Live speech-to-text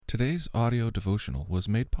Today's audio devotional was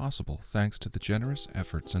made possible thanks to the generous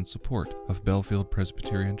efforts and support of Bellefield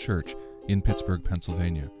Presbyterian Church in Pittsburgh,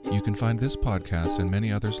 Pennsylvania. You can find this podcast and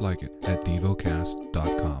many others like it at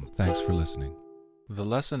Devocast.com. Thanks for listening. The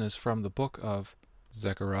lesson is from the book of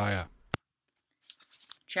Zechariah.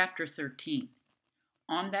 Chapter 13.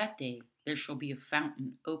 On that day there shall be a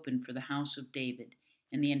fountain opened for the house of David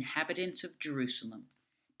and the inhabitants of Jerusalem,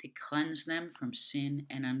 to cleanse them from sin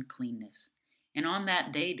and uncleanness. And on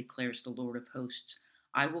that day, declares the Lord of hosts,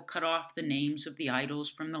 I will cut off the names of the idols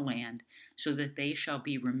from the land, so that they shall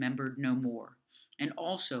be remembered no more. And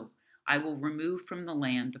also I will remove from the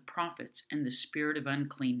land the prophets and the spirit of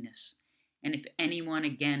uncleanness. And if anyone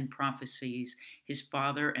again prophesies, his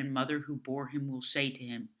father and mother who bore him will say to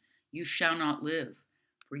him, You shall not live,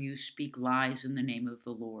 for you speak lies in the name of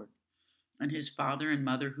the Lord. And his father and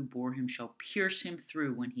mother who bore him shall pierce him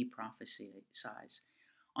through when he prophesies.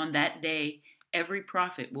 On that day, every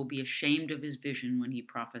prophet will be ashamed of his vision when he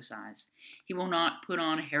prophesies. He will not put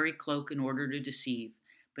on a hairy cloak in order to deceive,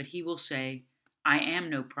 but he will say, I am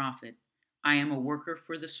no prophet. I am a worker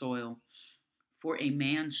for the soil, for a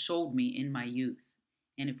man sold me in my youth.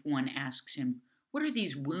 And if one asks him, What are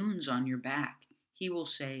these wounds on your back? He will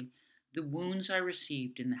say, The wounds I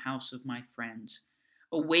received in the house of my friends.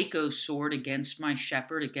 Awake, O sword, against my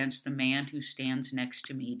shepherd, against the man who stands next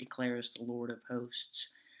to me, declares the Lord of hosts.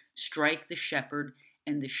 Strike the shepherd,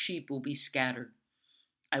 and the sheep will be scattered.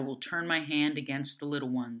 I will turn my hand against the little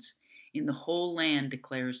ones. In the whole land,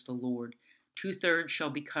 declares the Lord, 2/3 shall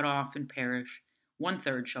be cut off and perish,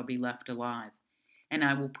 1/3 shall be left alive. And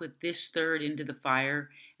I will put this third into the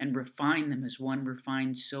fire, and refine them as one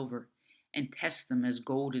refines silver, and test them as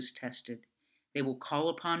gold is tested. They will call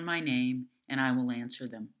upon my name, and I will answer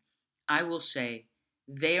them. I will say,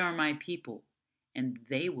 They are my people, and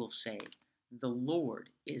they will say, The Lord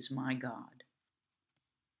is my God.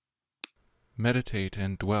 Meditate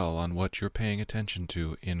and dwell on what you're paying attention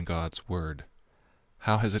to in God's Word.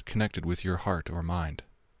 How has it connected with your heart or mind?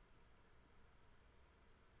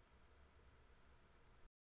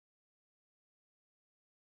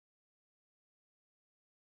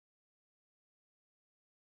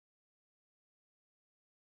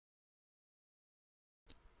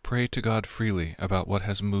 Pray to God freely about what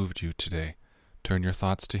has moved you today. Turn your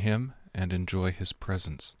thoughts to Him and enjoy His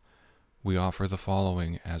presence. We offer the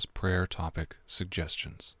following as prayer topic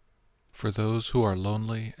suggestions. For those who are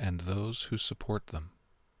lonely and those who support them.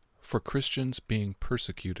 For Christians being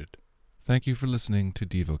persecuted. Thank you for listening to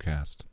Devocast.